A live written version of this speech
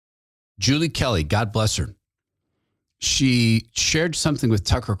Julie Kelly, God bless her. She shared something with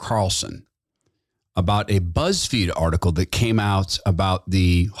Tucker Carlson about a BuzzFeed article that came out about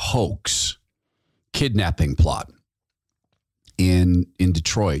the hoax kidnapping plot in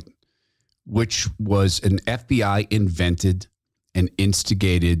Detroit, which was an FBI invented and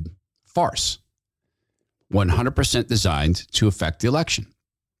instigated farce, 100% designed to affect the election,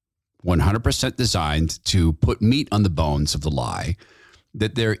 100% designed to put meat on the bones of the lie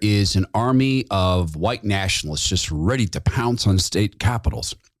that there is an army of white nationalists just ready to pounce on state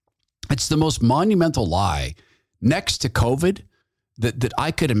capitals. It's the most monumental lie next to COVID that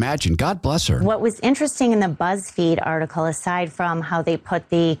I could imagine. God bless her. What was interesting in the BuzzFeed article, aside from how they put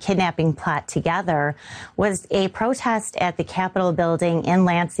the kidnapping plot together, was a protest at the Capitol building in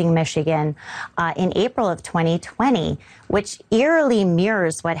Lansing, Michigan, in April of 2020, which eerily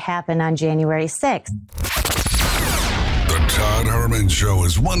mirrors what happened on January 6th. The Todd Herman Show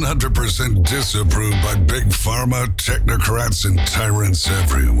is 100% disapproved by big pharma, technocrats, and tyrants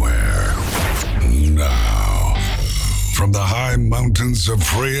everywhere. Now, from the high mountains of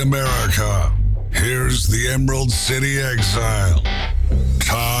free America, here's the Emerald City exile,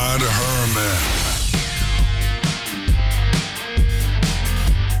 Todd Herman.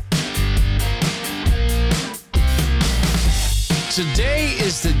 Today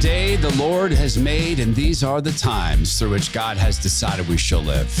is the day the Lord has made, and these are the times through which God has decided we shall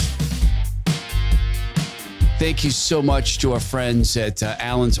live. Thank you so much to our friends at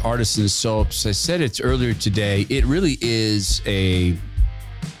Allen's Artisan Soaps. I said it earlier today. It really is a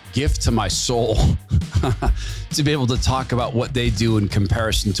gift to my soul to be able to talk about what they do in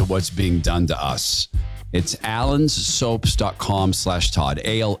comparison to what's being done to us. It's allanssoaps.com/Todd,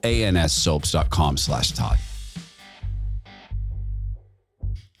 ALANS soaps.com/Todd.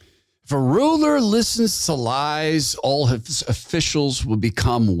 If a ruler listens to lies, all his officials will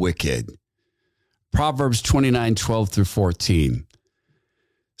become wicked. Proverbs 29:12-14.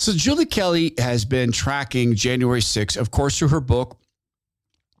 So Julie Kelly has been tracking January 6th, of course, through her book,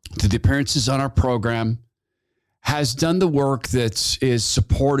 to the appearances on our program, has done the work that is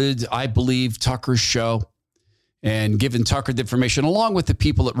supported, I believe, Tucker's show, and given Tucker the information, along with the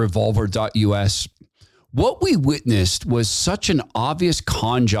people at revolver.us. What we witnessed was such an obvious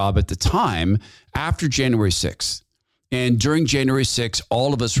con job at the time after January 6th. And during January 6th,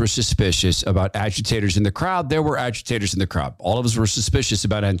 all of us were suspicious about agitators in the crowd. There were agitators in the crowd. All of us were suspicious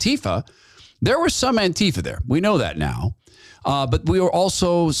about Antifa. There was some Antifa there. We know that now. But we were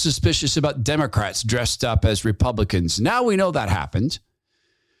also suspicious about Democrats dressed up as Republicans. Now we know that happened.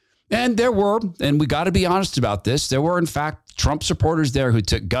 And there were, and we got to be honest about this, there were, in fact, Trump supporters there who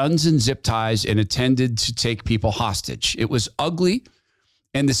took guns and zip ties and intended to take people hostage. It was ugly,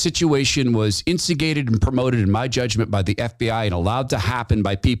 and the situation was instigated and promoted, in my judgment, by the FBI and allowed to happen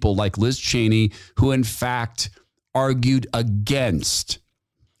by people like Liz Cheney, who, in fact, argued against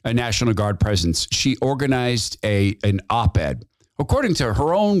a National Guard presence. She organized an op-ed. According to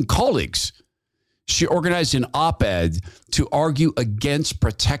her own colleagues, she organized an op-ed to argue against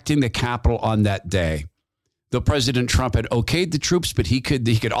protecting the Capitol on that day. Though President Trump had okayed the troops, but he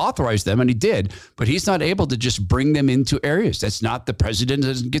could authorize them, and he did. But he's not able to just bring them into areas. That's not, the president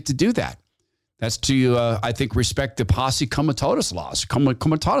doesn't get to do that. That's to, I think, respect the posse comitatus laws.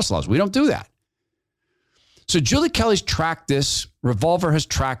 Comitatus laws. We don't do that. So Julie Kelly's tracked this. Revolver has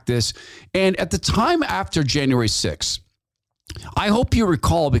tracked this. And at the time after January 6th, I hope you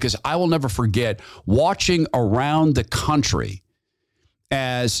recall, because I will never forget, watching around the country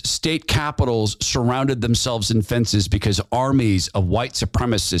as state capitals surrounded themselves in fences because armies of white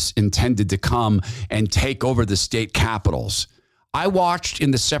supremacists intended to come and take over the state capitals. I watched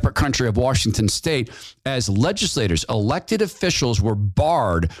in the separate country of Washington state as legislators, elected officials, were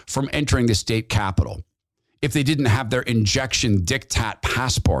barred from entering the state capitol. If they didn't have their injection diktat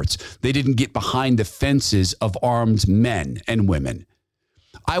passports, they didn't get behind the fences of armed men and women.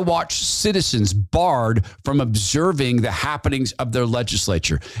 I watched citizens barred from observing the happenings of their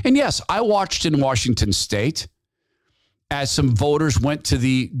legislature. And yes, I watched in Washington state as some voters went to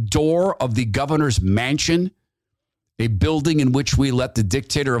the door of the governor's mansion, a building in which we let the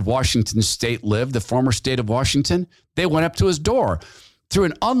dictator of Washington state live, the former state of Washington. They went up to his door through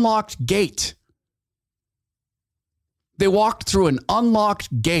an unlocked gate. They walked through an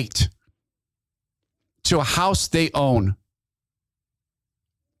unlocked gate to a house they own.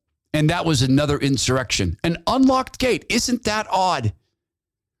 And that was another insurrection. An unlocked gate. Isn't that odd?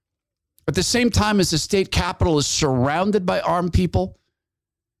 At the same time as the state capitol is surrounded by armed people,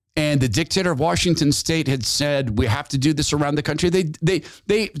 and the dictator of Washington state had said, we have to do this around the country. They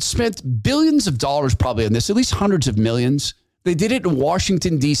spent billions of dollars probably on this, at least hundreds of millions, They did it in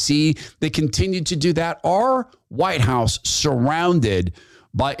Washington, D.C. They continued to do that. Our White House surrounded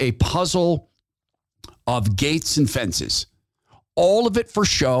by a puzzle of gates and fences. All of it for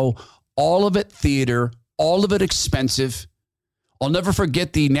show, all of it theater, all of it expensive. I'll never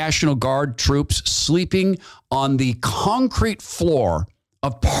forget the National Guard troops sleeping on the concrete floor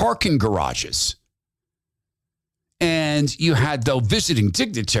of parking garages. And you had, though, visiting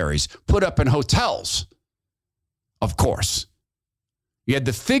dignitaries put up in hotels, of course. You had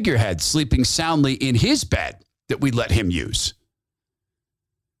the figurehead sleeping soundly in his bed that we let him use.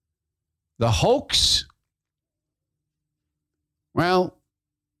 The hoax, well,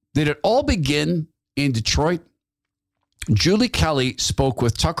 did it all begin in Detroit? Julie Kelly spoke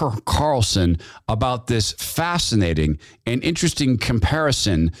with Tucker Carlson about this fascinating and interesting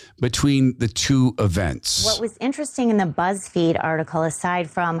comparison between the two events. What was interesting in the BuzzFeed article,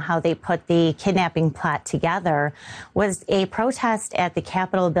 aside from how they put the kidnapping plot together, was a protest at the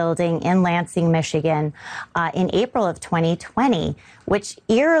Capitol building in Lansing, Michigan, in April of 2020, which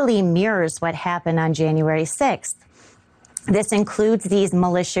eerily mirrors what happened on January 6th. This includes these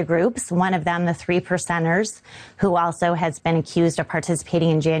militia groups, one of them, the 3 Percenters, who also has been accused of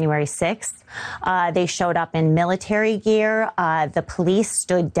participating in January 6th. They showed up in military gear. The police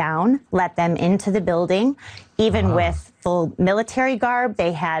stood down, let them into the building. Even with full military garb,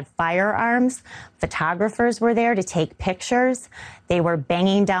 they had firearms. Photographers were there to take pictures. They were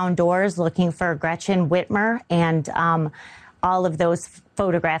banging down doors looking for Gretchen Whitmer, and all of those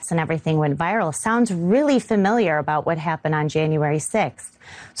photographs and everything went viral. Sounds really familiar about what happened on January 6th.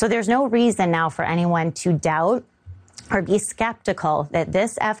 So there's no reason now for anyone to doubt or be skeptical that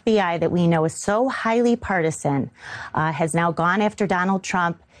this FBI that we know is so highly partisan has now gone after Donald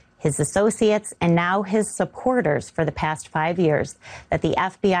Trump, his associates, and now his supporters for the past 5 years, that the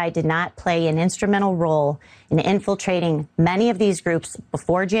FBI did not play an instrumental role in infiltrating many of these groups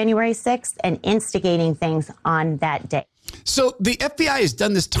before January 6th and instigating things on that day. So the FBI has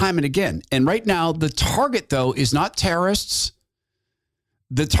done this time and again. And right now, the target, though, is not terrorists.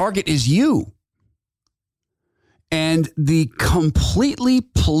 The target is you. And the completely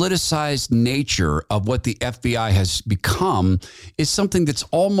politicized nature of what the FBI has become is something that's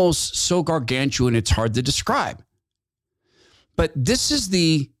almost so gargantuan it's hard to describe. But this is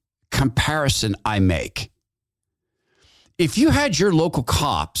the comparison I make. If you had your local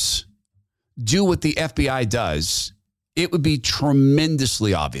cops do what the FBI does, it would be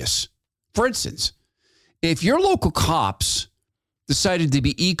tremendously obvious. For instance, if your local cops decided to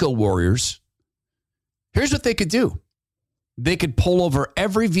be eco warriors, here's what they could do. They could pull over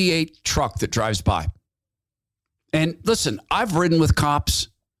every V8 truck that drives by. And listen, I've ridden with cops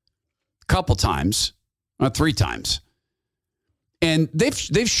a couple times, 3 times. And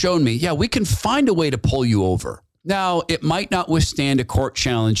they've shown me, yeah, we can find a way to pull you over. Now, it might not withstand a court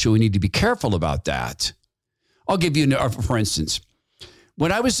challenge, so we need to be careful about that. I'll give you, for instance,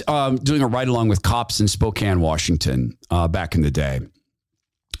 when I was doing a ride-along with cops in Spokane, Washington, back in the day,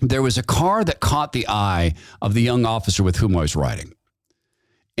 there was a car that caught the eye of the young officer with whom I was riding.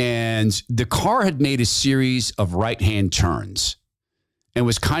 And the car had made a series of right-hand turns and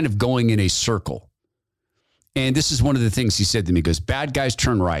was kind of going in a circle. And this is one of the things he said to me. He goes, "Bad guys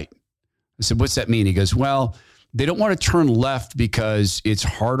turn right." I said, "What's that mean?" He goes, "Well, they don't want to turn left because it's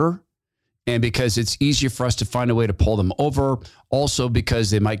harder. And because it's easier for us to find a way to pull them over. Also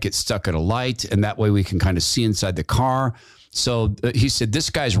because they might get stuck at a light. And that way we can kind of see inside the car." So he said, "This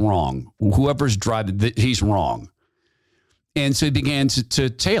guy's wrong. Whoever's driving, he's wrong." And so he began to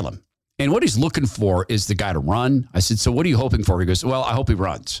tail him. And what he's looking for is the guy to run. I said, "So what are you hoping for?" He goes, "Well, I hope he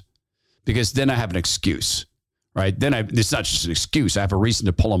runs. Because then I have an excuse." Right? Then it's not just an excuse. I have a reason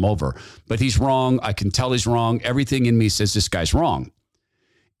to pull him over. But he's wrong. I can tell he's wrong. Everything in me says this guy's wrong.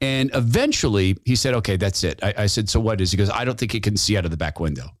 And eventually he said, "Okay, that's it." I said, "So what is?" He goes, "I don't think he can see out of the back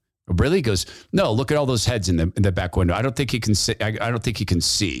window." "Really?" He goes, "No, look at all those heads in the back window. I don't think he can see. I don't think he can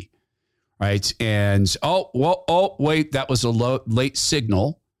see." Right. And, wait, that was a late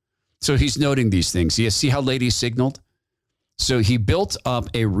signal. So he's noting these things. You see how late he signaled? So he built up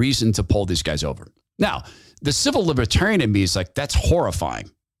a reason to pull these guys over. Now, the civil libertarian in me is like, that's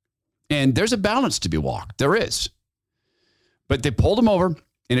horrifying. And there's a balance to be walked. There is. But they pulled him over.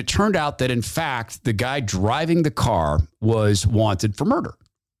 And it turned out that, in fact, the guy driving the car was wanted for murder.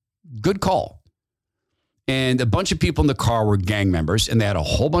 Good call. And a bunch of people in the car were gang members, and they had a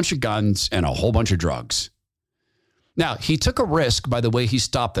whole bunch of guns and a whole bunch of drugs. Now, he took a risk by the way he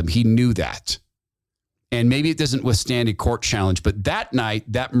stopped them. He knew that. And maybe it doesn't withstand a court challenge, but that night,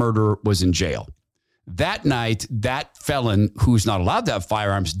 that murderer was in jail. That night, that felon who's not allowed to have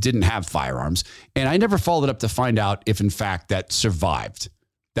firearms didn't have firearms. And I never followed up to find out if, in fact, that survived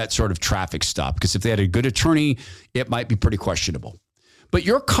that sort of traffic stop. Because if they had a good attorney, it might be pretty questionable. But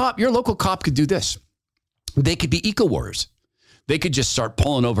your local cop could do this. They could be eco warriors. They could just start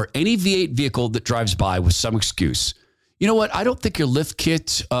pulling over any V8 vehicle that drives by with some excuse. You know what? I don't think your lift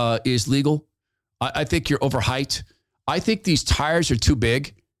kit is legal. I think you're over height. I think these tires are too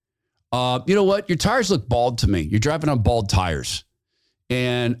big. You know what? Your tires look bald to me. You're driving on bald tires.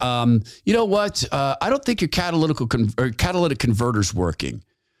 And you know what? I don't think your catalytic converter's working.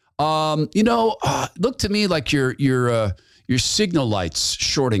 Look to me like your signal lights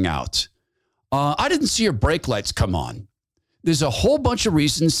shorting out. I didn't see your brake lights come on. There's a whole bunch of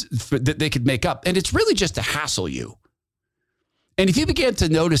reasons that they could make up. And it's really just to hassle you. And if you began to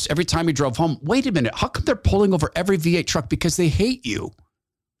notice every time you drove home, wait a minute, how come they're pulling over every V8 truck? Because they hate you.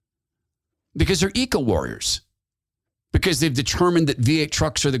 Because they're eco warriors. Because they've determined that V8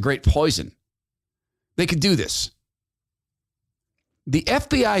 trucks are the great poison. They could do this. The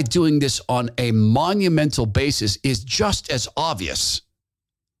FBI doing this on a monumental basis is just as obvious.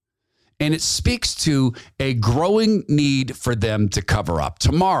 And it speaks to a growing need for them to cover up.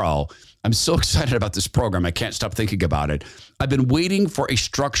 Tomorrow, I'm so excited about this program. I can't stop thinking about it. I've been waiting for a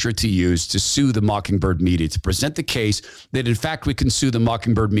structure to use to sue the Mockingbird media, to present the case that, in fact, we can sue the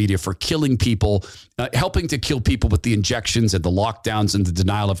Mockingbird media for killing people, helping to kill people with the injections and the lockdowns and the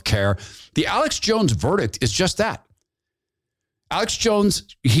denial of care. The Alex Jones verdict is just that. Alex Jones,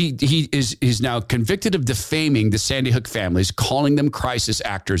 he is now convicted of defaming the Sandy Hook families, calling them crisis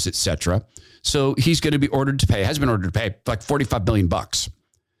actors, etc. So he's going to be ordered to pay, has been ordered to pay like $45 million.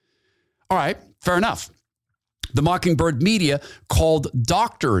 All right, fair enough. The Mockingbird media called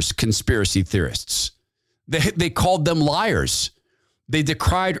doctors conspiracy theorists. They called them liars. They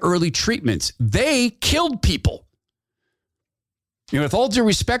decried early treatments. They killed people. With all due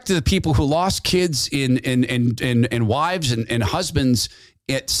respect to the people who lost kids and wives and husbands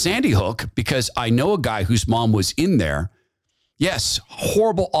at Sandy Hook, because I know a guy whose mom was in there. Yes,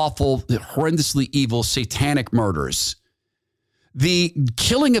 horrible, awful, horrendously evil, satanic murders. The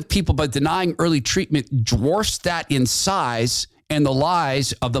killing of people by denying early treatment dwarfs that in size, and the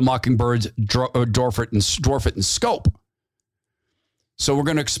lies of the Mockingbirds dwarf it in scope. So we're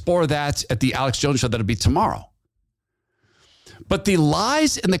going to explore that at the Alex Jones Show. That'll be tomorrow. But the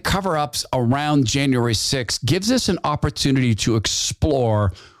lies and the cover-ups around January 6th gives us an opportunity to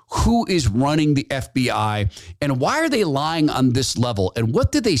explore who is running the FBI and why are they lying on this level and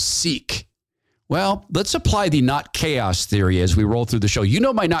what do they seek? Well, let's apply the not chaos theory as we roll through the show. You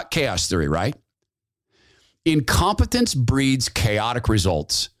know my not chaos theory, right? Incompetence breeds chaotic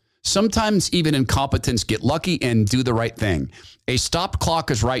results. Sometimes even incompetence get lucky and do the right thing. A stopped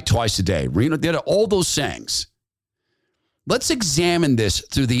clock is right twice a day. All those sayings. Let's examine this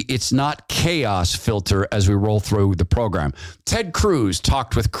through the it's not chaos filter as we roll through the program. Ted Cruz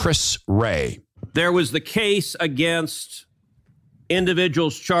talked with Chris Wray. There was the case against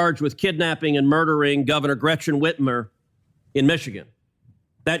individuals charged with kidnapping and murdering Governor Gretchen Whitmer in Michigan.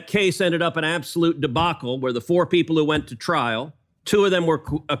 That case ended up an absolute debacle where the 4 people who went to trial, 2 of them were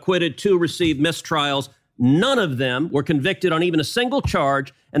acquitted, 2 received mistrials. None of them were convicted on even a single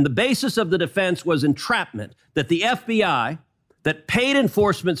charge, and the basis of the defense was entrapment, that the FBI, that paid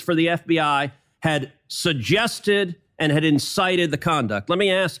enforcements for the FBI, had suggested and had incited the conduct. Let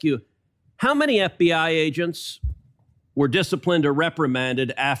me ask you, how many FBI agents were disciplined or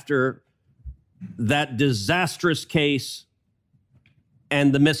reprimanded after that disastrous case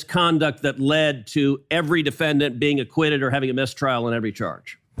and the misconduct that led to every defendant being acquitted or having a mistrial on every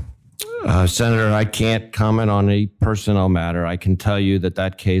charge? Senator, I can't comment on a personnel matter. I can tell you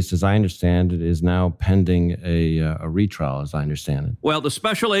that case, as I understand it, is now pending a retrial, as I understand it. Well, the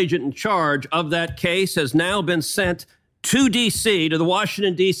special agent in charge of that case has now been sent to D.C., to the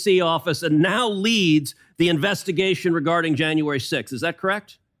Washington, D.C. office, and now leads the investigation regarding January 6th. Is that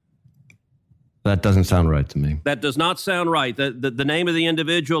correct? That doesn't sound right to me. That does not sound right. The name of the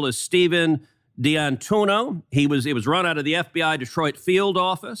individual is Stephen D'Antuono. It was run out of the FBI Detroit field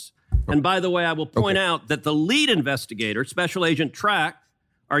office. And by the way, I will point out that the lead investigator, Special Agent Track,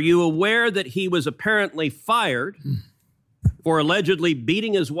 are you aware that he was apparently fired for allegedly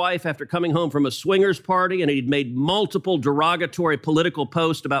beating his wife after coming home from a swingers party, and he'd made multiple derogatory political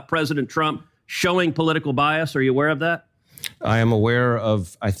posts about President Trump showing political bias? Are you aware of that? I am aware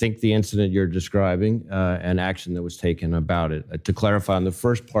of, I think, the incident you're describing and action that was taken about it. To clarify on the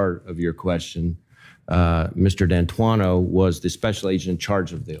first part of your question, Mr. D'Antuono was the special agent in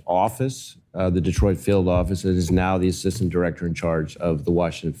charge of the office the Detroit field office and is now the assistant director in charge of the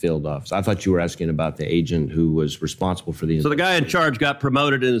Washington field office. I thought you were asking about the agent who was responsible for the. So the guy in charge got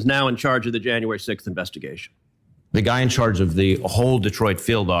promoted and is now in charge of the January 6th investigation. The guy in charge of the whole Detroit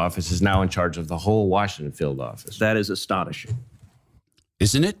field office is now in charge of the whole Washington field office. That is astonishing.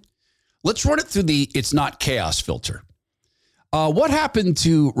 Isn't it? Let's run it through the it's not chaos filter. What happened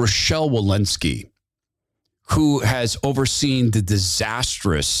to Rochelle Walensky, who has overseen the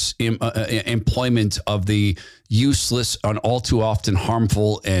disastrous employment of the useless and all too often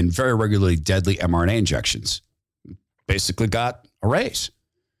harmful and very regularly deadly mRNA injections? Basically got a raise.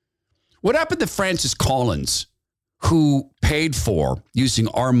 What happened to Francis Collins, who paid for, using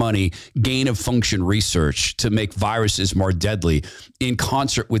our money, gain-of-function research to make viruses more deadly in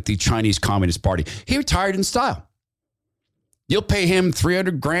concert with the Chinese Communist Party? He retired in style. You'll pay him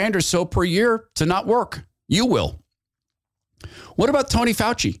 $300,000 or so per year to not work. You will. What about Tony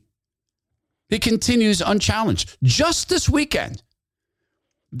Fauci? He continues unchallenged. Just this weekend,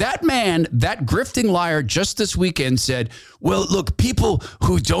 that man, that grifting liar, just this weekend said, well, look, people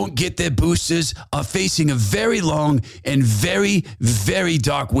who don't get their boosters are facing a very long and very, very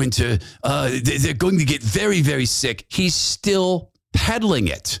dark winter. They're going to get very, very sick. He's still peddling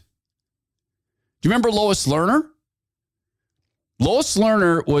it. Do you remember Lois Lerner? Lois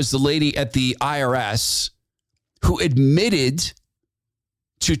Lerner was the lady at the IRS who admitted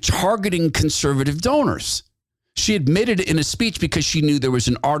to targeting conservative donors. She admitted it in a speech because she knew there was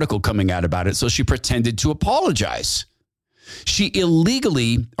an article coming out about it, so she pretended to apologize. She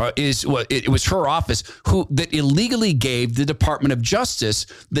illegally, it was her office that illegally gave the Department of Justice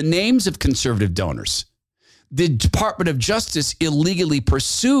the names of conservative donors. The Department of Justice illegally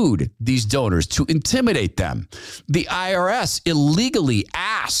pursued these donors to intimidate them. The IRS illegally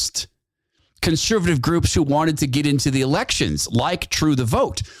asked conservative groups who wanted to get into the elections, like True the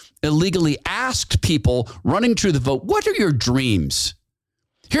Vote, illegally asked people running True the Vote, what are your dreams?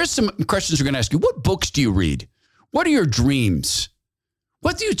 Here's some questions we're going to ask you. What books do you read? What are your dreams?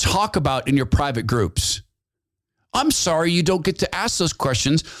 What do you talk about in your private groups? I'm sorry you don't get to ask those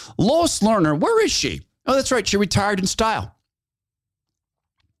questions. Lois Lerner, where is she? Oh, that's right. She retired in style.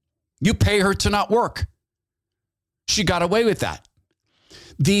 You pay her to not work. She got away with that.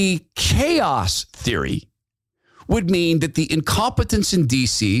 The chaos theory would mean that the incompetents in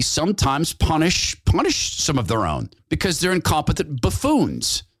D.C. sometimes punish some of their own because they're incompetent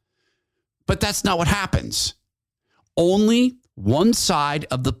buffoons. But that's not what happens. Only one side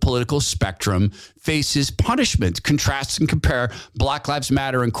of the political spectrum faces punishment. Contrast and compare Black Lives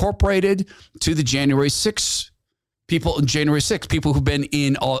Matter Incorporated to the January 6th people in January 6th, people who've been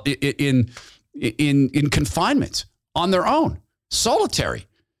in confinement on their own, solitary,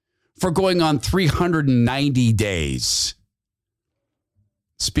 for going on 390 days.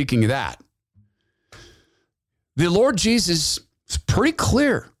 Speaking of that, the Lord Jesus is pretty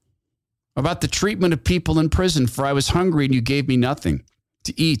clear about the treatment of people in prison. For I was hungry and you gave me nothing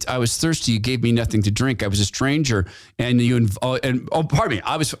to eat. I was thirsty. You gave me nothing to drink. I was a stranger I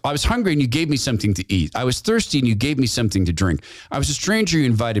was hungry and you gave me something to eat. I was thirsty and you gave me something to drink. I was a stranger. You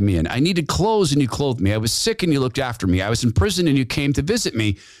invited me in. I needed clothes and you clothed me. I was sick and you looked after me. I was in prison and you came to visit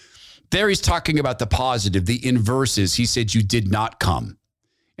me. There he's talking about the positive, the inverses. He said, you did not come.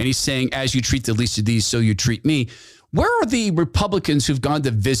 And he's saying, as you treat the least of these, so you treat me. Where are the Republicans who've gone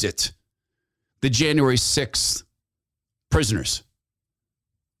to visit the January 6th prisoners?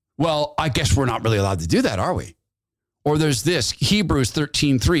 Well, I guess we're not really allowed to do that, are we? Or there's this, Hebrews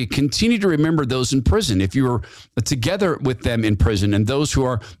 13:3, continue to remember those in prison. If you are together with them in prison and those who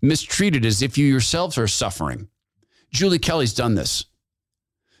are mistreated as if you yourselves are suffering. Julie Kelly's done this.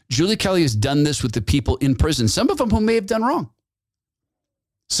 Julie Kelly has done this with the people in prison, some of them who may have done wrong,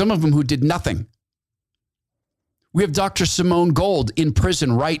 some of them who did nothing. We have Dr. Simone Gold in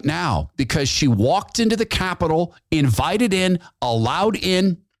prison right now because she walked into the Capitol, invited in, allowed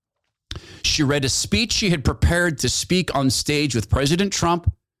in. She read a speech she had prepared to speak on stage with President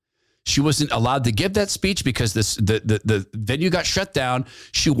Trump. She wasn't allowed to give that speech because the venue got shut down.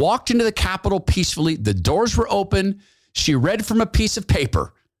 She walked into the Capitol peacefully. The doors were open. She read from a piece of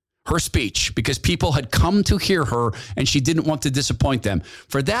paper her speech because people had come to hear her and she didn't want to disappoint them.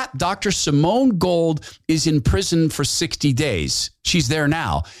 For that, Dr. Simone Gold is in prison for 60 days. She's there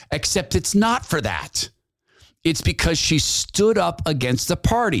now, except it's not for that. It's because she stood up against the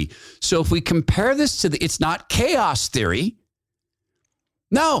party. So if we compare this to it's not chaos theory.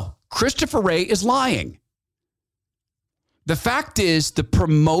 No, Christopher Wray is lying. The fact is the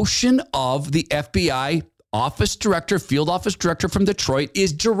promotion of the FBI office director, field office director from Detroit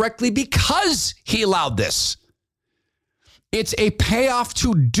is directly because he allowed this. It's a payoff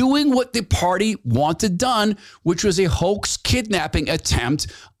to doing what the party wanted done, which was a hoax kidnapping attempt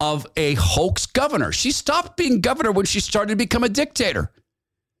of a hoax governor. She stopped being governor when she started to become a dictator.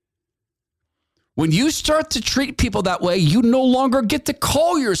 When you start to treat people that way, you no longer get to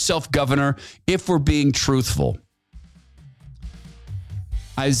call yourself governor if we're being truthful.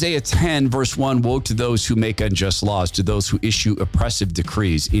 Isaiah 10, verse 1, woe to those who make unjust laws, to those who issue oppressive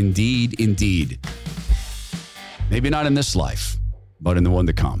decrees. Indeed, indeed. Maybe not in this life, but in the one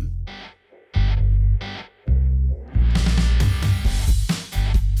to come.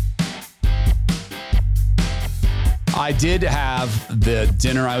 I did have the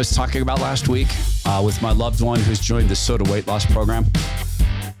dinner I was talking about last week with my loved one who's joined the Soda Weight Loss program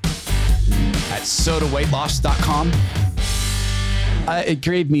at sodaweightloss.com. It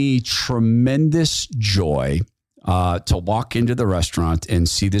gave me tremendous joy to walk into the restaurant and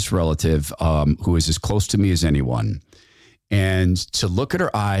see this relative who is as close to me as anyone, and to look at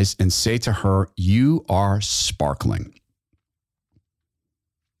her eyes and say to her, "You are sparkling."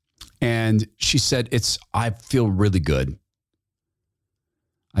 And she said, I feel really good.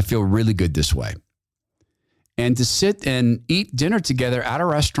 I feel really good this way. And to sit and eat dinner together at a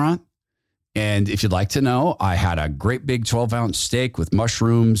restaurant. And if you'd like to know, I had a great big 12-ounce steak with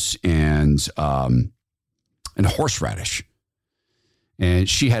mushrooms and horseradish. And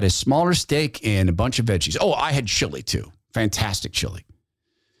she had a smaller steak and a bunch of veggies. Oh, I had chili too. Fantastic chili.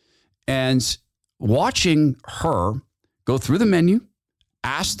 And watching her go through the menu,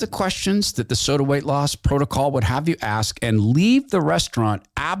 ask the questions that the Soda Weight Loss protocol would have you ask, and leave the restaurant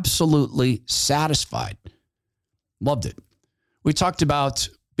absolutely satisfied. Loved it. We talked about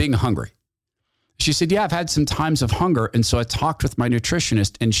being hungry. She said, yeah, I've had some times of hunger. And so I talked with my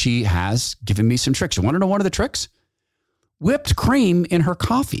nutritionist, and she has given me some tricks. You want to know one of the tricks? Whipped cream in her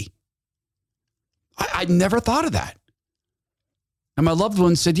coffee. I never thought of that. And my loved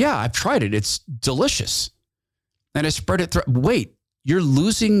one said, yeah, I've tried it. It's delicious. And I spread it through. Wait, you're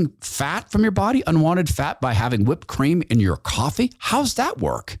losing fat from your body, unwanted fat, by having whipped cream in your coffee? How's that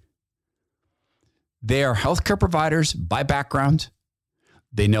work? They are healthcare providers by background.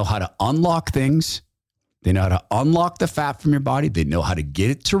 They know how to unlock things. They know how to unlock the fat from your body. They know how to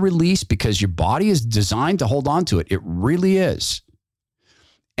get it to release, because your body is designed to hold on to it. It really is.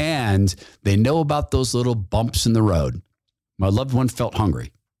 And they know about those little bumps in the road. My loved one felt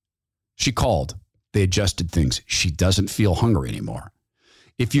hungry. She called. They adjusted things. She doesn't feel hungry anymore.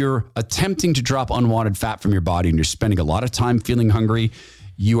 If you're attempting to drop unwanted fat from your body and you're spending a lot of time feeling hungry,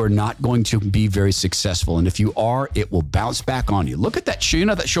 you are not going to be very successful. And if you are, it will bounce back on you. Look at that show. You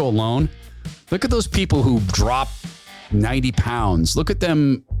know that show Alone? Look at those people who drop 90 pounds. Look at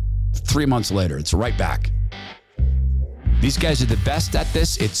them 3 months later. It's right back. These guys are the best at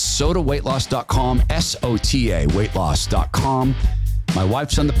this. It's sodaweightloss.com, SOTA weightloss.com. My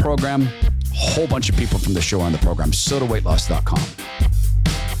wife's on the program. A whole bunch of people from the show are on the program. sodaweightloss.com.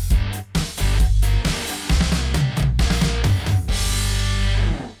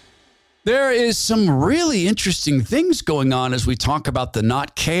 There is some really interesting things going on as we talk about the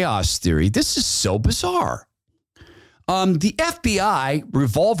not chaos theory. This is so bizarre. The FBI,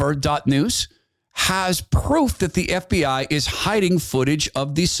 revolver.news, has proof that the FBI is hiding footage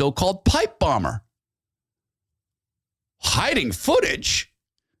of the so-called pipe bomber. Hiding footage?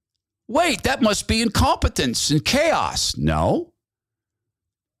 Wait, that must be incompetence and chaos. No.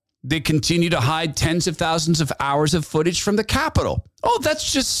 They continue to hide tens of thousands of hours of footage from the Capitol. Oh,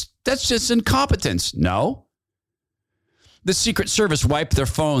 that's just incompetence. No. The Secret Service wiped their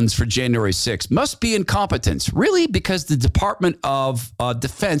phones for January 6th. Must be incompetence. Really? Because the Department of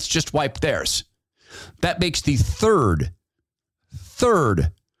Defense just wiped theirs. That makes the third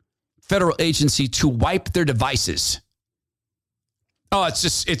federal agency to wipe their devices. Oh, it's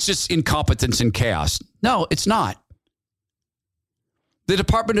just incompetence and chaos. No, it's not. The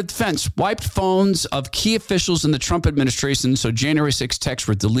Department of Defense wiped phones of key officials in the Trump administration, so January 6 texts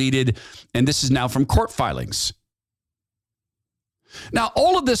were deleted, and this is now from court filings. Now,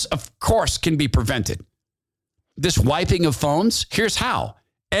 all of this, of course, can be prevented. This wiping of phones, here's how.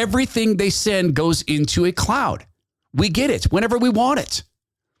 Everything they send goes into a cloud. We get it whenever we want it.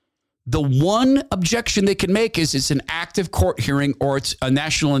 The one objection they can make is it's an active court hearing or it's a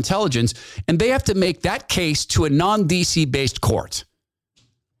national intelligence, and they have to make that case to a non-DC based court.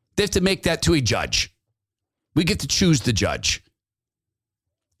 They have to make that to a judge. We get to choose the judge.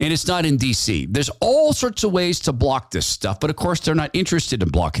 And it's not in DC. There's all sorts of ways to block this stuff, but of course they're not interested in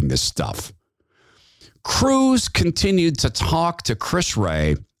blocking this stuff. Cruz continued to talk to Chris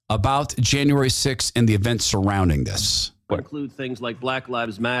Wray about January 6th and the events surrounding this. include things like Black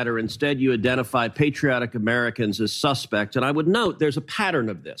Lives Matter. Instead, you identify patriotic Americans as suspects. And I would note there's a pattern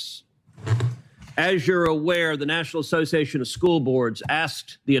of this. As you're aware, the National Association of School Boards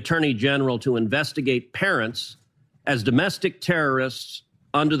asked the Attorney General to investigate parents as domestic terrorists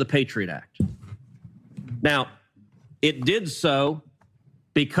under the Patriot Act. Now, it did so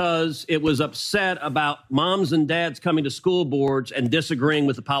because it was upset about moms and dads coming to school boards and disagreeing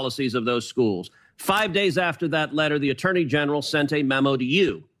with the policies of those schools. 5 days after that letter, the Attorney General sent a memo to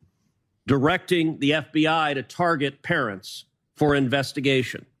you directing the FBI to target parents for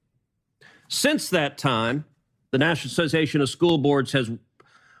investigation. Since that time, the National Association of School Boards has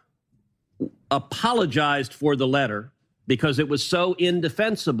apologized for the letter because it was so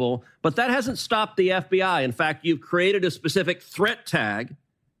indefensible, but that hasn't stopped the FBI. In fact, you've created a specific threat tag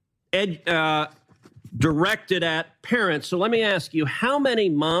directed at parents. So let me ask you, how many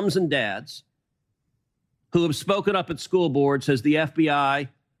moms and dads who have spoken up at school boards has the FBI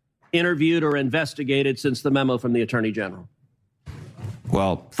interviewed or investigated since the memo from the Attorney General?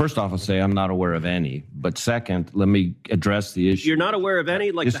 Well, first off, I'll say I'm not aware of any. But second, let me address the issue. You're not aware of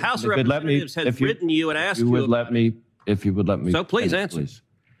any? Like, the House of Representatives has written you and asked you. If you would let me. So please answer. Please.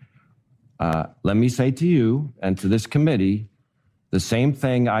 Let me say to you and to this committee the same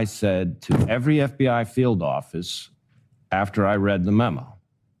thing I said to every FBI field office after I read the memo,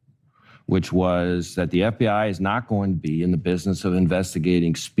 which was that the FBI is not going to be in the business of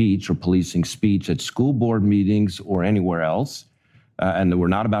investigating speech or policing speech at school board meetings or anywhere else, and that we're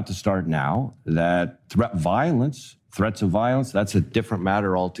not about to start now, that threats of violence, that's a different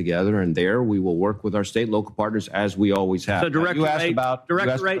matter altogether, and there we will work with our state and local partners as we always have. So, Director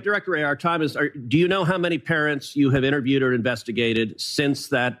Ray, our time is, do you know how many parents you have interviewed or investigated since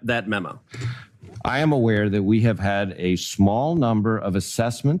that memo? I am aware that we have had a small number of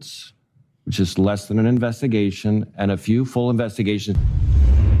assessments, which is less than an investigation, and a few full investigations.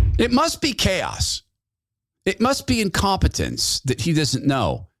 It must be chaos. It must be incompetence that he doesn't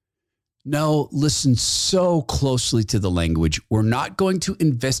know. No, listen so closely to the language. We're not going to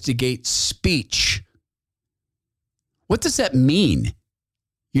investigate speech. What does that mean?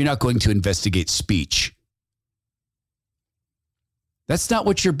 You're not going to investigate speech. That's not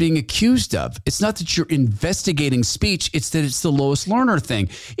what you're being accused of. It's not that you're investigating speech. It's that it's the lowest learner thing.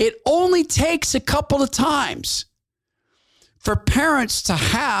 It only takes a couple of times for parents to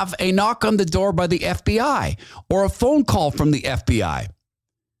have a knock on the door by the FBI or a phone call from the FBI.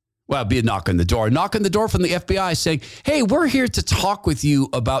 Well, it'd be a knock on the door from the FBI saying, hey, we're here to talk with you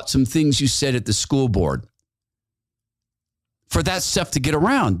about some things you said at the school board. For that stuff to get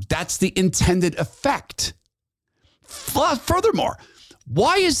around, that's the intended effect. Furthermore,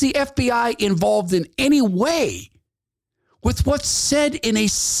 why is the FBI involved in any way with what's said in a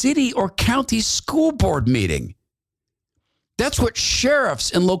city or county school board meeting? That's what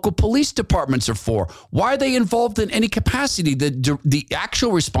sheriffs and local police departments are for. Why are they involved in any capacity? The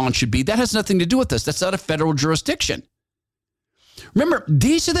actual response should be, that has nothing to do with us. That's not a federal jurisdiction. Remember,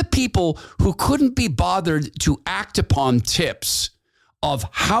 these are the people who couldn't be bothered to act upon tips of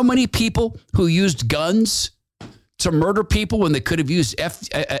how many people who used guns to murder people when they could have used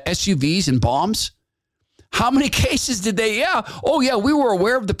SUVs and bombs. How many cases did they? We were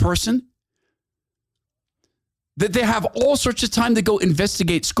aware of the person. That they have all sorts of time to go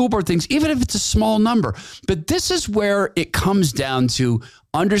investigate school board things, even if it's a small number. But this is where it comes down to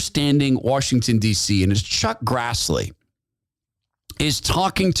understanding Washington, D.C. And it's Chuck Grassley is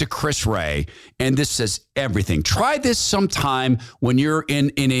talking to Chris Wray, and this says everything. Try this sometime when you're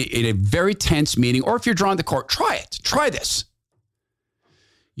in a very tense meeting, or if you're drawn to court, try it. Try this.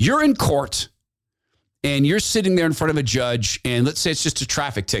 You're in court, and you're sitting there in front of a judge, and let's say it's just a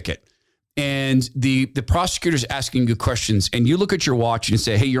traffic ticket. And the prosecutor's asking you questions, and you look at your watch and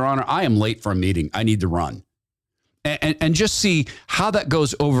say, hey, Your Honor, I am late for a meeting. I need to run. And just see how that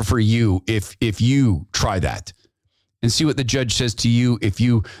goes over for you if you try that. And see what the judge says to you if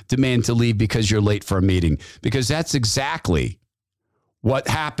you demand to leave because you're late for a meeting. Because that's exactly what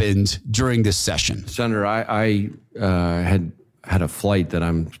happened during this session. Senator, I had a flight that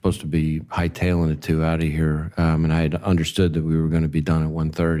I'm supposed to be hightailing it to out of here, and I had understood that we were going to be done at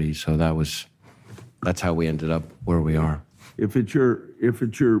 1:30, so that's how we ended up where we are. If it's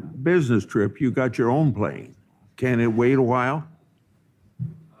your business trip, you got your own plane. Can it wait a while?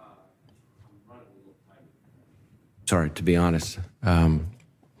 Sorry, to be honest. I've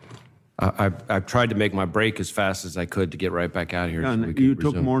tried to make my break as fast as I could to get right back out of here. You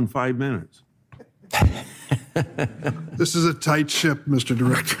took more than 5 minutes. This is a tight ship, Mr.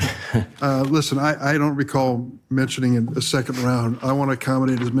 Director. Listen, I don't recall mentioning in a second round. I want to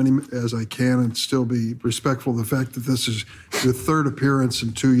accommodate as many as I can and still be respectful of the fact that this is your third appearance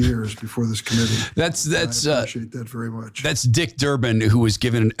in 2 years before this committee. That's I appreciate that very much. That's Dick Durbin, who was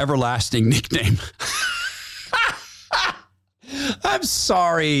given an everlasting nickname. I'm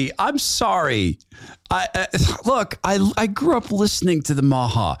sorry. Look, I grew up listening to the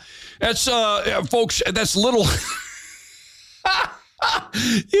Maha. That's folks. That's little.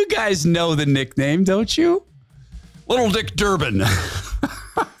 You guys know the nickname, don't you? Little Dick Durbin.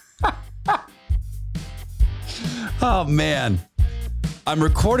 Oh man, I'm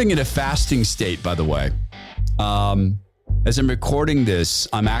recording in a fasting state, by the way. As I'm recording this,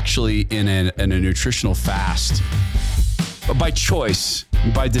 I'm actually in a nutritional fast. But by choice,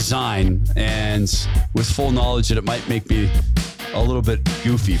 by design, and with full knowledge that it might make me a little bit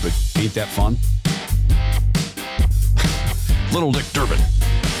goofy, but ain't that fun? Little Dick Durbin.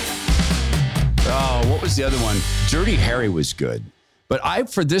 Oh, what was the other one? Dirty Harry was good. But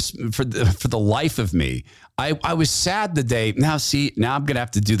for the life of me, I was sad the day. Now I'm going to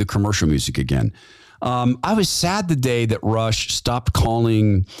have to do the commercial music again. I was sad the day that Rush stopped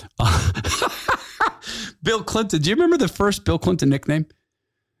calling Bill Clinton. Do you remember the first Bill Clinton nickname? It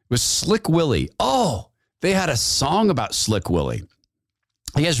was Slick Willie. Oh, they had a song about Slick Willie.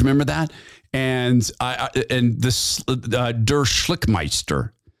 You guys remember that? And this Der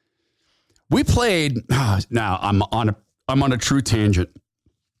Schlickmeister. We played. Now I'm on a true tangent.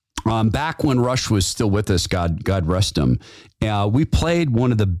 Back when Rush was still with us, God rest him. We played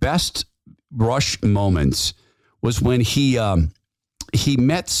one of the best Rush moments was when he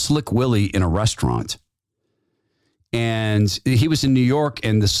met Slick Willie in a restaurant. And he was in New York,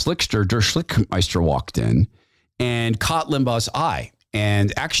 and the slickster, Der Schlickmeister, walked in and caught Limbaugh's eye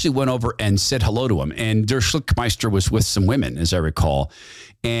and actually went over and said hello to him. And Der Schlickmeister was with some women, as I recall.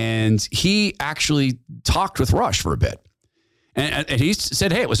 And he actually talked with Rush for a bit. And he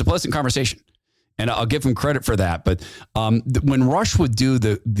said, hey, it was a pleasant conversation. And I'll give him credit for that. But when Rush would do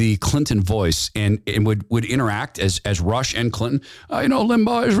the Clinton voice and would interact as Rush and Clinton,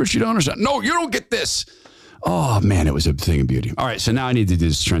 Limbaugh is Richie Donnerson. No, you don't get this. Oh, man, it was a thing of beauty. All right, so now I need to do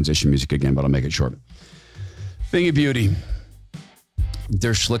this transition music again, but I'll make it short. Thing of beauty.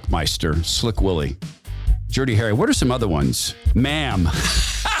 Der Schlickmeister, Slick Willie, Dirty Harry. What are some other ones? Ma'am.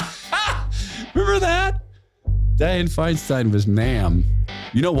 Remember that? Dianne Feinstein was ma'am.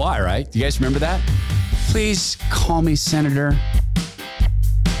 You know why, right? Do you guys remember that? Please call me Senator.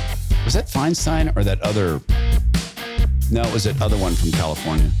 Was that Feinstein or that other? No, it was that other one from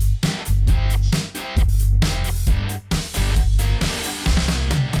California.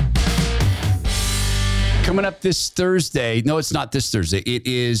 Coming up this Thursday. No, it's not this Thursday. It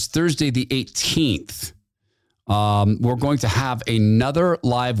is Thursday the 18th. We're going to have another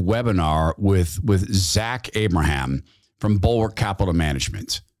live webinar with Zach Abraham from Bulwark Capital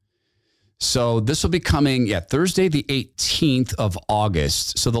Management. So this will be coming, Thursday, the 18th of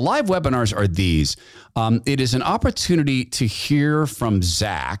August. So the live webinars are these. It is an opportunity to hear from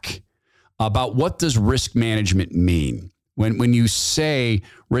Zach about what does risk management mean. When you say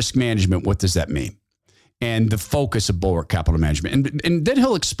risk management, what does that mean? And the focus of Bulwark Capital Management. And then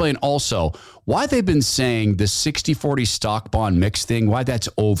he'll explain also why they've been saying the 60-40 stock bond mix thing, why that's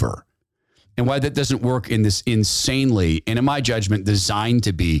over. And why that doesn't work in this insanely, and in my judgment, designed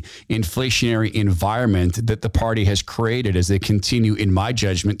to be inflationary environment that the party has created as they continue, in my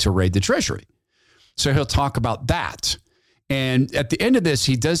judgment, to raid the Treasury. So he'll talk about that. And at the end of this,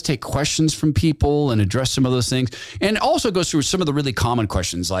 he does take questions from people and address some of those things. And also goes through some of the really common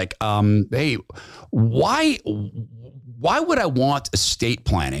questions like, hey, why would I want estate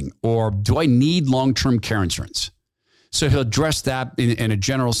planning? Or do I need long-term care insurance? So he'll address that in a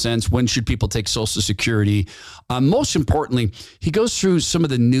general sense. When should people take Social Security? Most importantly, he goes through some of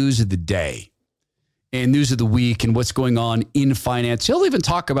the news of the day and news of the week and what's going on in finance. He'll even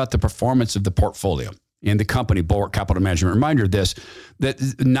talk about the performance of the portfolio in the company, Bulwark Capital Management. Reminder of this, that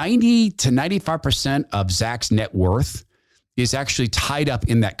 90 to 95% of Zach's net worth is actually tied up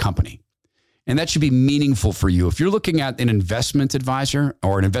in that company. And that should be meaningful for you. If you're looking at an investment advisor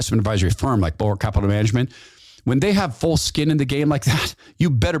or an investment advisory firm like Bulwark Capital Management, when they have full skin in the game like that,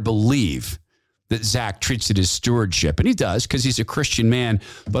 you better believe that Zach treats it as stewardship. And he does, because he's a Christian man,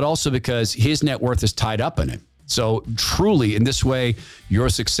 but also because his net worth is tied up in it. So truly, in this way, your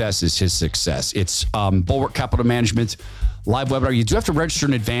success is his success. It's Bulwark Capital Management live webinar. You do have to register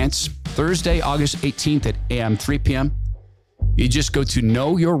in advance. Thursday, August 18th at 3 p.m. You just go to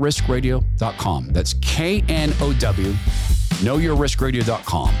knowyourriskradio.com. That's KNOW,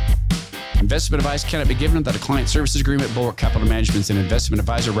 knowyourriskradio.com. Investment advice cannot be given without a client services agreement. Bulwark Capital Management is an investment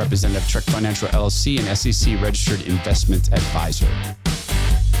advisor, representative of Trek Financial LLC, and SEC registered investment advisor.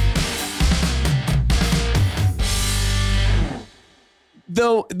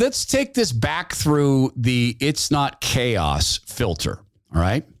 Though, let's take this back through the it's not chaos filter. All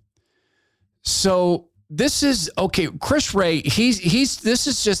right. So this is okay. Chris Wray, this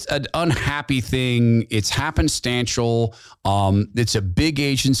is just an unhappy thing. It's happenstantial. It's a big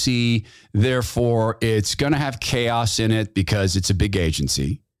agency. Therefore, it's going to have chaos in it because it's a big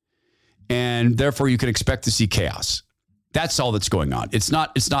agency. And therefore, you can expect to see chaos. That's all that's going on. It's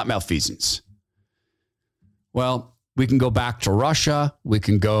not malfeasance. Well, we can go back to Russia. We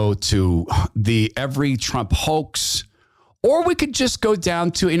can go to the every Trump hoax. Or we could just go down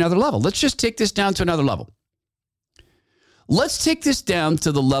to another level. Let's just take this down to another level. Let's take this down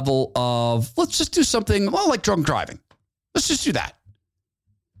to the level of, let's just do something, well, like drunk driving. Let's just do that.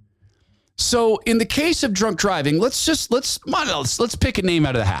 So in the case of drunk driving, let's pick a name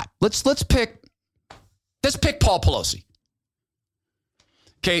out of the hat. Let's pick Paul Pelosi.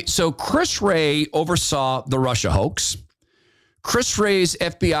 Okay, so Chris Wray oversaw the Russia hoax. Chris Wray's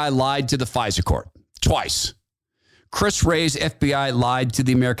FBI lied to the FISA court twice. Chris Wray's FBI lied to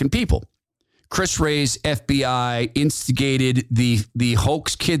the American people. Chris Wray's FBI instigated the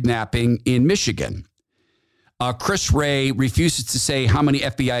hoax kidnapping in Michigan. Chris Wray refuses to say how many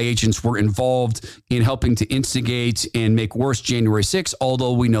FBI agents were involved in helping to instigate and make worse January 6th,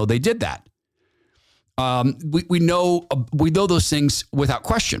 although we know they did that. We know those things without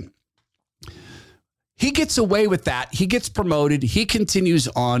question. He gets away with that. He gets promoted. He continues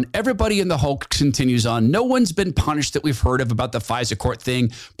on. Everybody in the hoax continues on. No one's been punished that we've heard of about the FISA court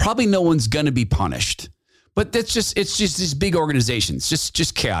thing. Probably no one's going to be punished. But it's just these big organizations,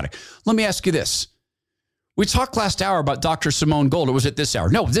 just chaotic. Let me ask you this. We talked last hour about Dr. Simone Gold. Or was it this hour?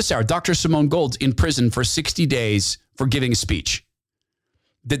 No, this hour. Dr. Simone Gold's in prison for 60 days for giving a speech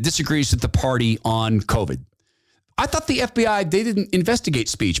that disagrees with the party on COVID. I thought the FBI, they didn't investigate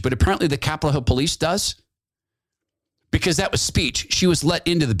speech, but apparently the Capitol Hill Police does. Because that was speech. She was let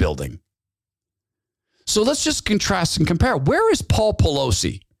into the building. So let's just contrast and compare. Where is Paul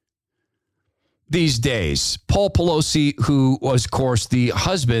Pelosi these days? Paul Pelosi, who was, of course, the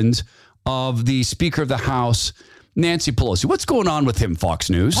husband of the Speaker of the House, Nancy Pelosi. What's going on with him, Fox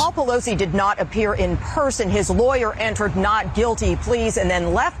News? Paul Pelosi did not appear in person. His lawyer entered not guilty pleas and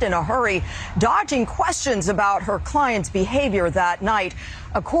then left in a hurry, dodging questions about her client's behavior that night.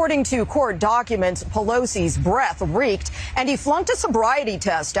 According to court documents, Pelosi's breath reeked, and he flunked a sobriety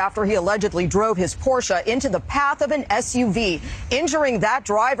test after he allegedly drove his Porsche into the path of an SUV, injuring that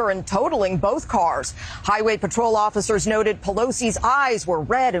driver and totaling both cars. Highway patrol officers noted Pelosi's eyes were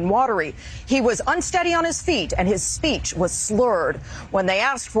red and watery. He was unsteady on his feet, and his speech was slurred. When they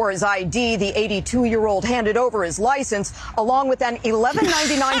asked for his ID, the 82-year-old handed over his license, along with an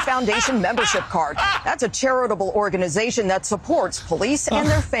 $11.99 foundation membership card. That's a charitable organization that supports police and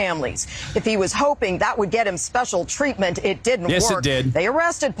their families. If he was hoping that would get him special treatment, it didn't work. Yes, it did. They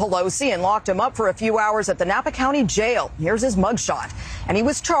arrested Pelosi and locked him up for a few hours at the Napa County Jail. Here's his mugshot. And he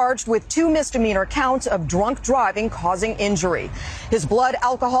was charged with 2 misdemeanor counts of drunk driving causing injury. His blood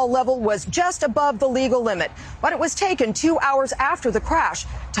alcohol level was just above the legal limit, but it was taken 2 hours after the crash.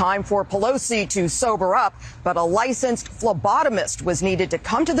 Time for Pelosi to sober up, but a licensed phlebotomist was needed to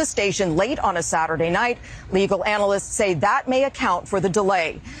come to the station late on a Saturday night. Legal analysts say that may account for the delay.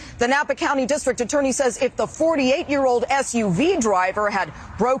 The Napa County District Attorney says if the 48-year-old SUV driver had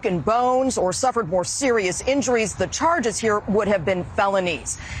broken bones or suffered more serious injuries, the charges here would have been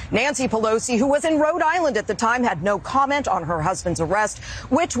felonies. Nancy Pelosi, who was in Rhode Island at the time, had no comment on her husband's arrest,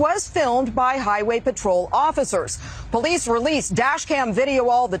 which was filmed by highway patrol officers. Police release dash cam video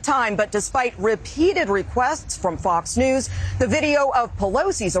all the time, but despite repeated requests from Fox News, the video of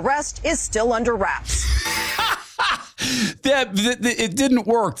Pelosi's arrest is still under wraps. It didn't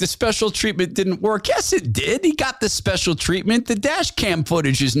work. The special treatment didn't work. Yes, it did. He got the special treatment. The dash cam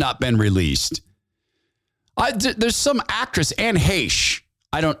footage has not been released. There's some actress, Anne Heche.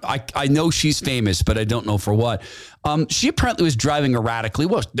 I know she's famous, but I don't know for what. She apparently was driving erratically.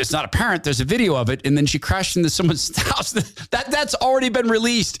 Well, it's not apparent. There's a video of it. And then she crashed into someone's house. That's already been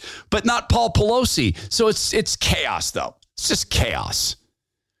released, but not Paul Pelosi. So it's chaos, though. It's just chaos.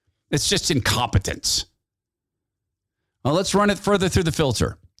 It's just incompetence. Well, let's run it further through the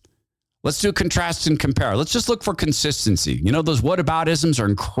filter. Let's do contrast and compare. Let's just look for consistency. You know, those whataboutisms are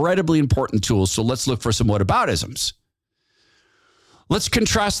incredibly important tools. So let's look for some whataboutisms. Let's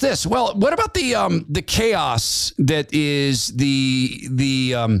contrast this. Well, what about the chaos that is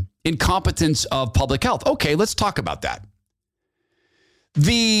the incompetence of public health? Okay, let's talk about that.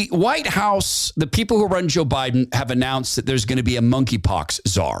 The White House, the people who run Joe Biden, have announced that there's going to be a monkeypox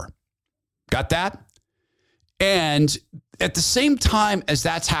czar. Got that? And at the same time as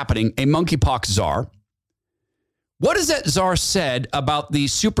that's happening, a monkeypox czar. What has that czar said about the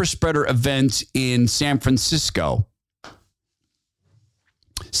super spreader event in San Francisco?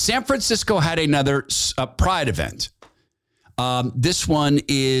 San Francisco had another pride event. This one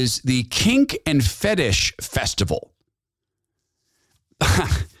is the Kink and Fetish Festival.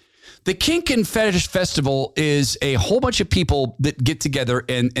 The Kink and Fetish Festival is a whole bunch of people that get together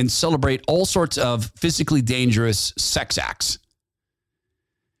and celebrate all sorts of physically dangerous sex acts.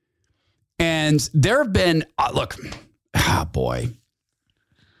 And there have been, look, boy,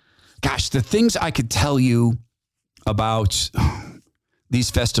 gosh, the things I could tell you about these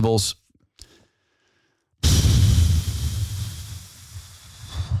festivals.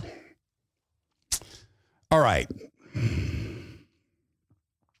 All right.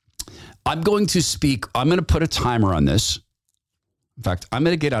 I'm going to put a timer on this. In fact, I'm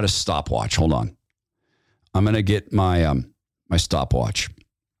going to get out a stopwatch. Hold on. I'm going to get my my stopwatch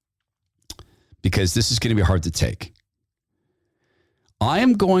because this is going to be hard to take. I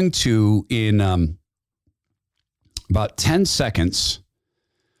am going to, in about 10 seconds,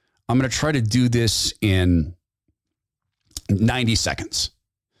 I'm going to try to do this in 90 seconds.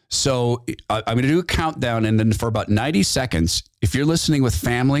 So I'm going to do a countdown, and then for about 90 seconds, if you're listening with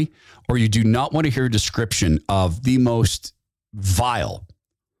family or you do not want to hear a description of the most vile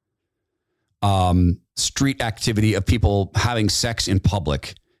street activity of people having sex in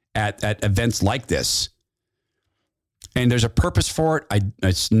public at events like this, and there's a purpose for it.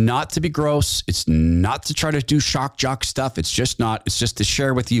 It's not to be gross. It's not to try to do shock jock stuff. It's just not. It's just to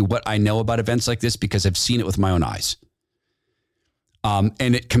share with you what I know about events like this because I've seen it with my own eyes. And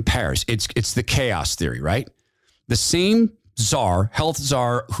it compares. It's the chaos theory, right? The same health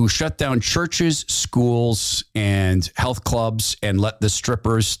czar who shut down churches, schools, and health clubs and let the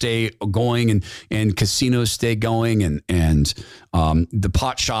strippers stay going and casinos stay going and the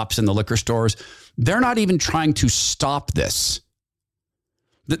pot shops and the liquor stores. They're not even trying to stop this.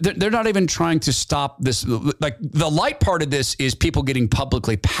 They're not even trying to stop this. Like, the light part of this is people getting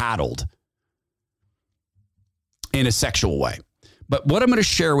publicly paddled in a sexual way. But what I'm going to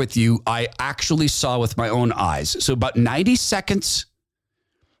share with you, I actually saw with my own eyes. So about 90 seconds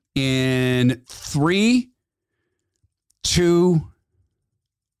in 3, 2,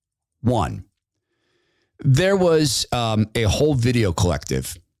 1. There was a whole video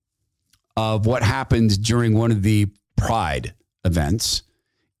collective of what happened during one of the Pride events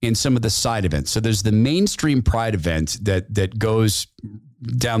and some of the side events. So there's the mainstream Pride event that goes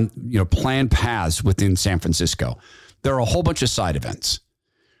down, planned paths within San Francisco. There are a whole bunch of side events.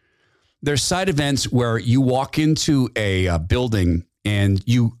 There's side events where you walk into a building and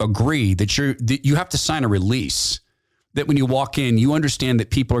you agree that you have to sign a release that when you walk in, you understand that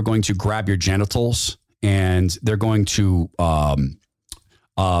people are going to grab your genitals and they're going to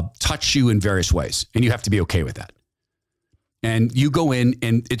touch you in various ways. And you have to be okay with that. And you go in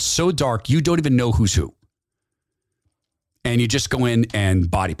and it's so dark, you don't even know who's who. And you just go in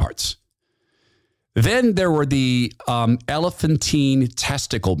and body parts. Then there were the elephantine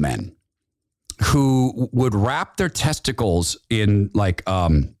testicle men who would wrap their testicles in like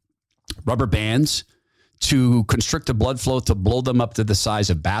rubber bands to constrict the blood flow to blow them up to the size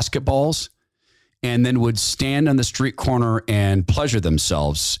of basketballs, and then would stand on the street corner and pleasure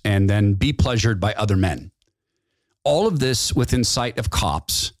themselves and then be pleasured by other men. All of this within sight of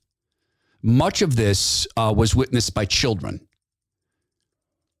cops. Much of this was witnessed by children.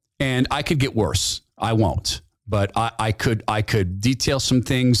 And I could get worse. I won't. But I could detail some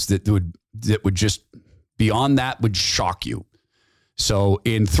things that would just beyond that would shock you. So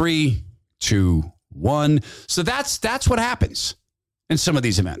in 3, 2, 1. So that's what happens in some of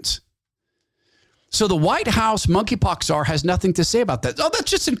these events. So the White House monkeypox czar has nothing to say about that. Oh,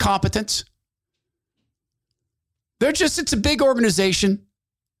 that's just incompetence. It's a big organization.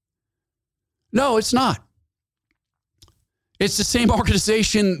 No, it's not. It's the same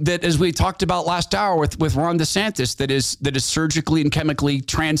organization that, as we talked about last hour with Ron DeSantis, that is surgically and chemically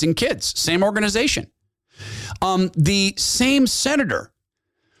transing kids. Same organization. The same senator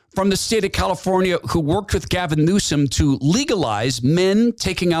from the state of California who worked with Gavin Newsom to legalize men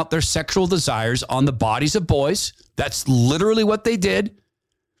taking out their sexual desires on the bodies of boys. That's literally what they did.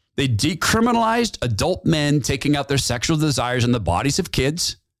 They decriminalized adult men taking out their sexual desires on the bodies of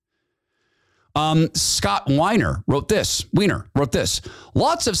kids. Scott Wiener wrote this.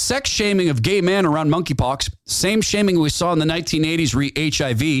 Lots of sex shaming of gay men around monkeypox. Same shaming we saw in the 1980s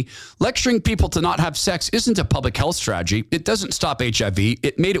re-HIV. Lecturing people to not have sex isn't a public health strategy. It doesn't stop HIV.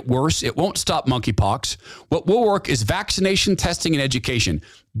 It made it worse. It won't stop monkeypox. What will work is vaccination, testing, and education.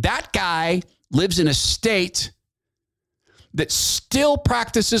 That guy lives in a state that still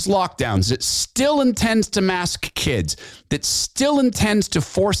practices lockdowns, that still intends to mask kids, that still intends to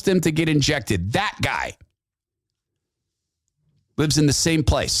force them to get injected. That guy lives in the same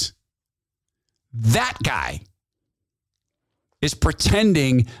place. That guy is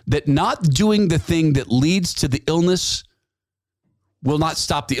pretending that not doing the thing that leads to the illness will not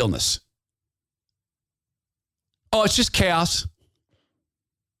stop the illness. Oh, it's just chaos.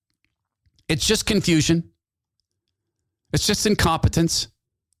 It's just confusion. It's just incompetence.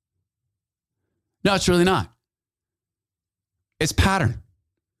 No, it's really not. It's pattern.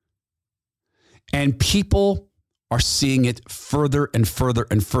 And people are seeing it further and further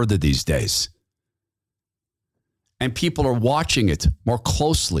and further these days. And people are watching it more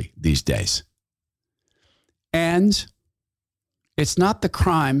closely these days. And it's not the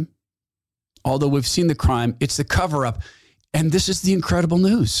crime, although we've seen the crime, it's the cover-up. And this is the incredible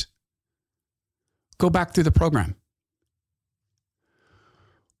news. Go back through the program.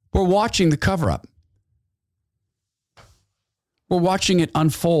 We're watching the cover-up. We're watching it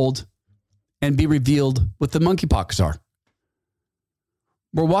unfold and be revealed what the monkeypox are.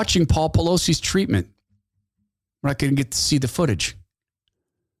 We're watching Paul Pelosi's treatment. We're not going to get to see the footage.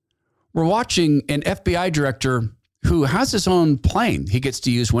 We're watching an FBI director who has his own plane he gets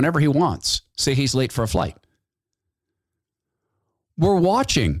to use whenever he wants. Say he's late for a flight. We're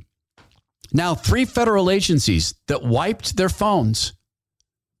watching now 3 federal agencies that wiped their phones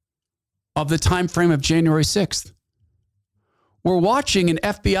of the time frame of January 6th. We're watching an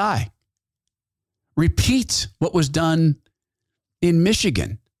FBI repeat what was done in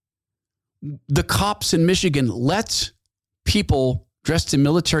Michigan. The cops in Michigan let people dressed in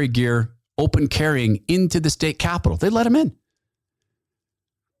military gear, open carrying, into the state capitol. They let them in.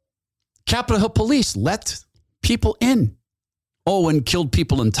 Capitol Hill police let people in. Oh, and killed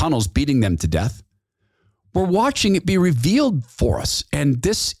people in tunnels, beating them to death. We're watching it be revealed for us, and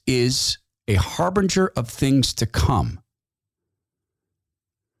this is a harbinger of things to come.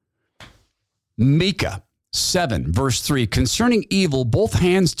 Micah 7, verse 3, concerning evil, both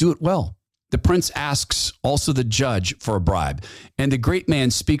hands do it well. The prince asks also the judge for a bribe, and the great man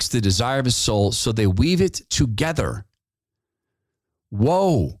speaks the desire of his soul, so they weave it together.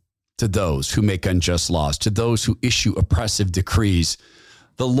 Woe to those who make unjust laws, to those who issue oppressive decrees.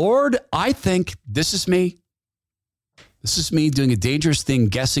 The Lord, I think, this is me doing a dangerous thing,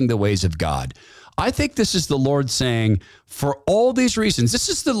 guessing the ways of God. I think this is the Lord saying, for all these reasons, this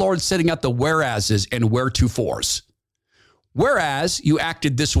is the Lord setting out the whereases and wheretofores. Whereas you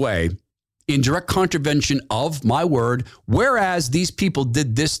acted this way in direct contravention of my word, whereas these people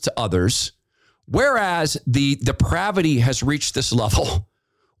did this to others, whereas the depravity has reached this level,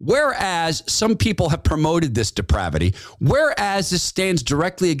 whereas some people have promoted this depravity, whereas this stands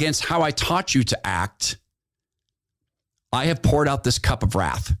directly against how I taught you to act, I have poured out this cup of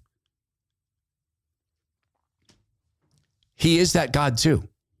wrath. He is that God too.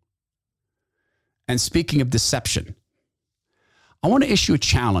 And speaking of deception, I want to issue a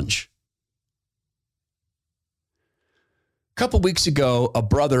challenge. A couple weeks ago, a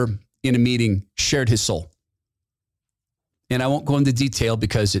brother in a meeting shared his soul. And I won't go into detail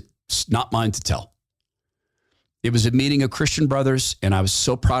because it's not mine to tell. It was a meeting of Christian brothers, and I was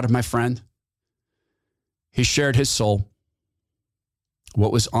so proud of my friend. He shared his soul,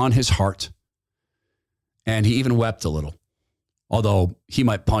 what was on his heart, and he even wept a little, although he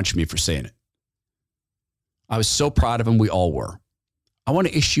might punch me for saying it. I was so proud of him. We all were. I want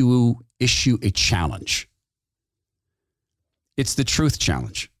to issue a challenge. It's the truth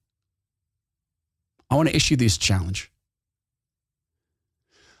challenge. I want to issue this challenge.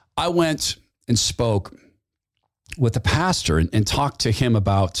 I went and spoke with a pastor and talked to him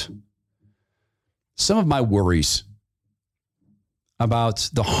about some of my worries about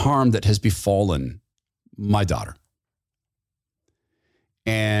the harm that has befallen my daughter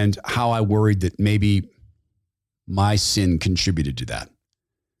and how I worried that maybe my sin contributed to that.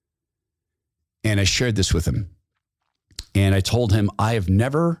 And I shared this with him. And I told him, I have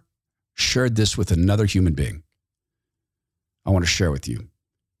never shared this with another human being. I want to share with you.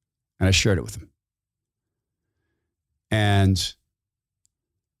 And I shared it with him. And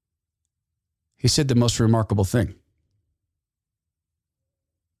he said the most remarkable thing.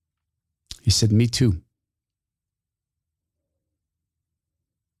 He said, me too.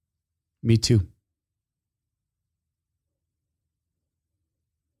 Me too.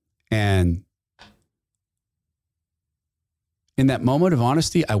 And in that moment of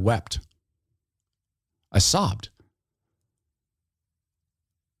honesty, I wept. I sobbed.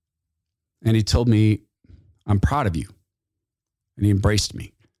 And he told me, I'm proud of you. And he embraced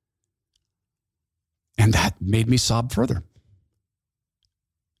me. And that made me sob further.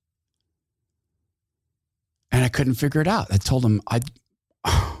 And I couldn't figure it out. I told him,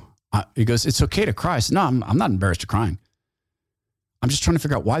 he goes, it's okay to cry. I said, no, I'm not embarrassed to crying. I'm just trying to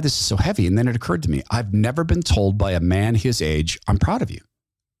figure out why this is so heavy. And then it occurred to me, I've never been told by a man his age, I'm proud of you.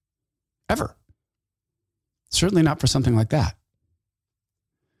 Ever. Certainly not for something like that.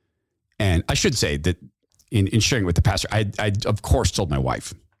 And I should say that in sharing with the pastor, I of course told my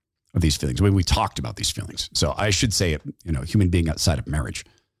wife of these feelings when we talked about these feelings. So I should say it, human being outside of marriage.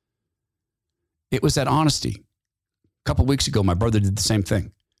 It was that honesty. A couple of weeks ago, my brother did the same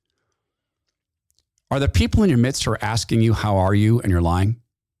thing. Are there people in your midst who are asking you, how are you? And you're lying?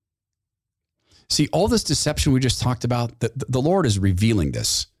 See, all this deception we just talked about, the Lord is revealing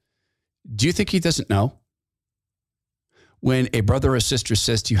this. Do you think he doesn't know? When a brother or sister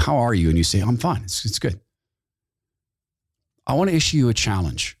says to you, how are you? And you say, I'm fine. It's good. I want to issue you a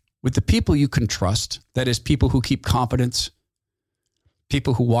challenge. With the people you can trust, that is people who keep confidence,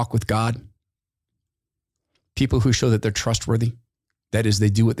 people who walk with God, people who show that they're trustworthy, that is, they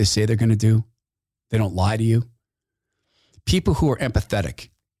do what they say they're going to do. They don't lie to you. People who are empathetic,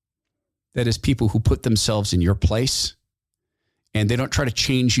 that is, people who put themselves in your place and they don't try to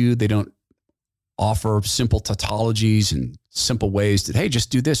change you. They don't offer simple tautologies and simple ways that, hey, just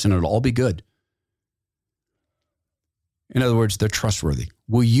do this and it'll all be good. In other words, they're trustworthy.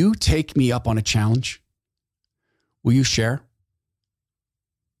 Will you take me up on a challenge? Will you share?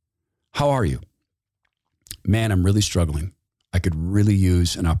 How are you? Man, I'm really struggling. I could really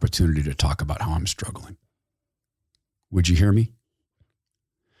use an opportunity to talk about how I'm struggling. Would you hear me?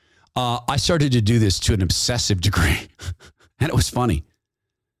 I started to do this to an obsessive degree, and it was funny.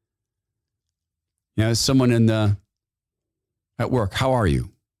 Someone at work, how are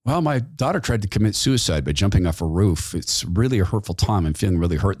you? Well, my daughter tried to commit suicide by jumping off a roof. It's really a hurtful time. I'm feeling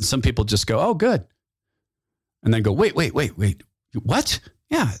really hurt. And some people just go, oh, good. And then go, wait. What?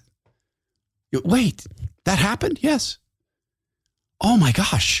 Yeah. Wait, that happened? Yes. Oh my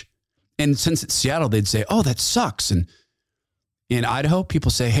gosh. And since it's Seattle, they'd say, oh, that sucks. And in Idaho,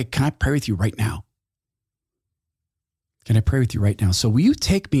 people say, hey, can I pray with you right now? Can I pray with you right now? So will you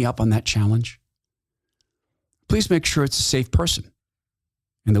take me up on that challenge? Please make sure it's a safe person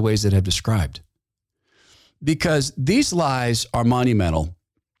in the ways that I've described. Because these lies are monumental.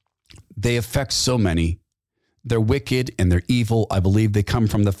 They affect so many. They're wicked and they're evil. I believe they come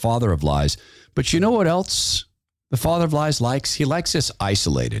from the father of lies. But you know what else the father of lies likes? He likes us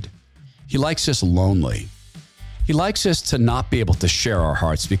isolated. He likes us lonely. He likes us to not be able to share our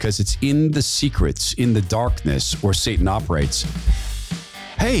hearts because it's in the secrets, in the darkness where Satan operates.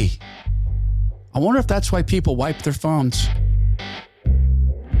 Hey, I wonder if that's why people wipe their phones.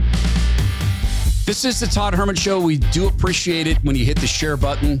 This is the Todd Herman Show. We do appreciate it when you hit the share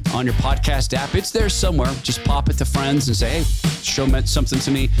button on your podcast app. It's there somewhere. Just pop it to friends and say, hey, show meant something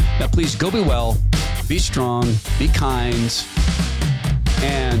to me. Now, please go be well, be strong, be kind,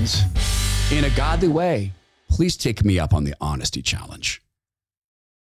 and in a godly way, please take me up on the honesty challenge.